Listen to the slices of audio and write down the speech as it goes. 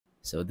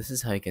So this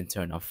is how you can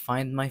turn off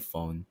Find My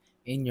Phone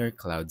in your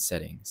cloud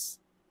settings.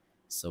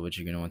 So what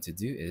you're going to want to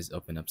do is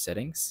open up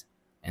settings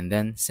and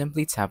then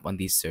simply tap on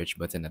the search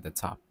button at the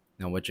top.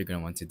 Now what you're going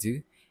to want to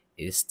do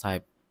is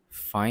type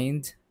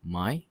Find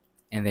My,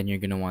 and then you're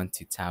going to want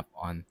to tap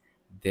on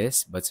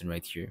this button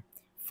right here,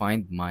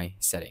 Find My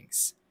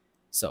Settings.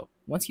 So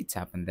once you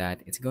tap on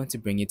that, it's going to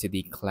bring you to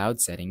the cloud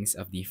settings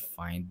of the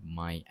Find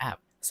My app.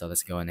 So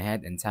let's go on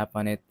ahead and tap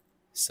on it.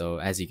 So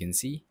as you can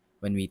see,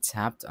 when we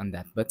tapped on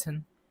that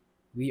button,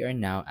 we are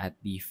now at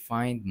the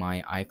Find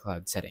My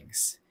iCloud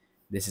settings.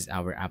 This is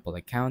our Apple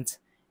account,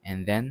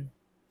 and then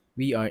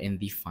we are in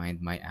the Find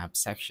My app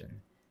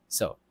section.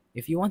 So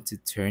if you want to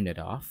turn it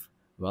off,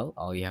 well,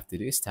 all you have to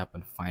do is tap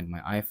on Find My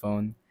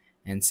iPhone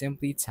and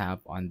simply tap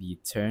on the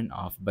Turn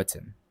Off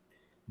button.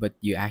 But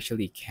you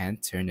actually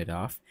can't turn it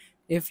off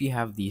if you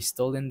have the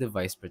stolen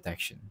device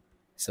protection.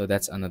 So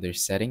that's another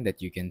setting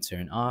that you can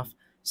turn off.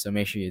 So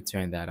make sure you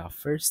turn that off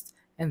first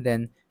and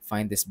then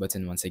find this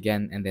button once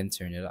again and then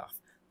turn it off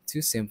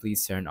to simply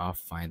turn off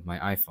Find My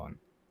iPhone.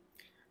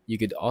 You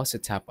could also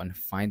tap on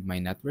Find My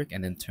Network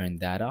and then turn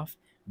that off,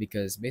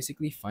 because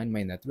basically Find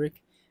My Network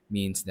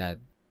means that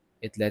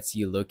it lets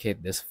you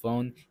locate this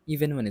phone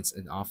even when it's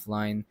in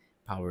offline,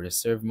 power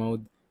reserve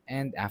mode,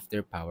 and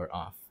after power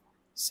off.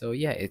 So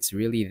yeah, it's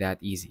really that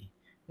easy.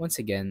 Once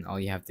again, all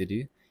you have to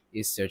do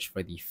is search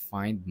for the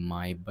Find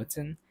My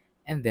button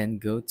and then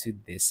go to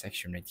this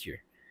section right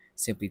here.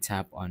 Simply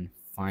tap on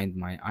Find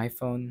My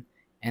iPhone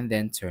and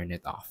then turn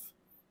it off.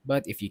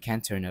 But if you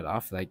can't turn it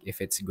off, like if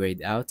it's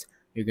grayed out,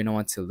 you're going to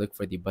want to look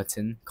for the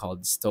button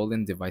called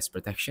Stolen Device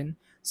Protection.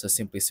 So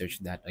simply search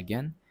that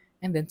again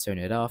and then turn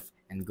it off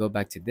and go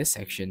back to this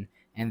section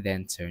and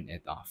then turn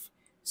it off.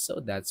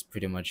 So that's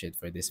pretty much it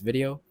for this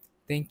video.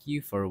 Thank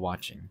you for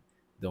watching.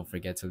 Don't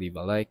forget to leave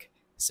a like,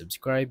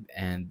 subscribe,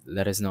 and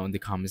let us know in the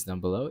comments down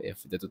below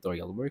if the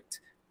tutorial worked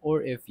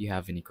or if you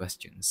have any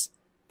questions.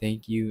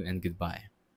 Thank you and goodbye.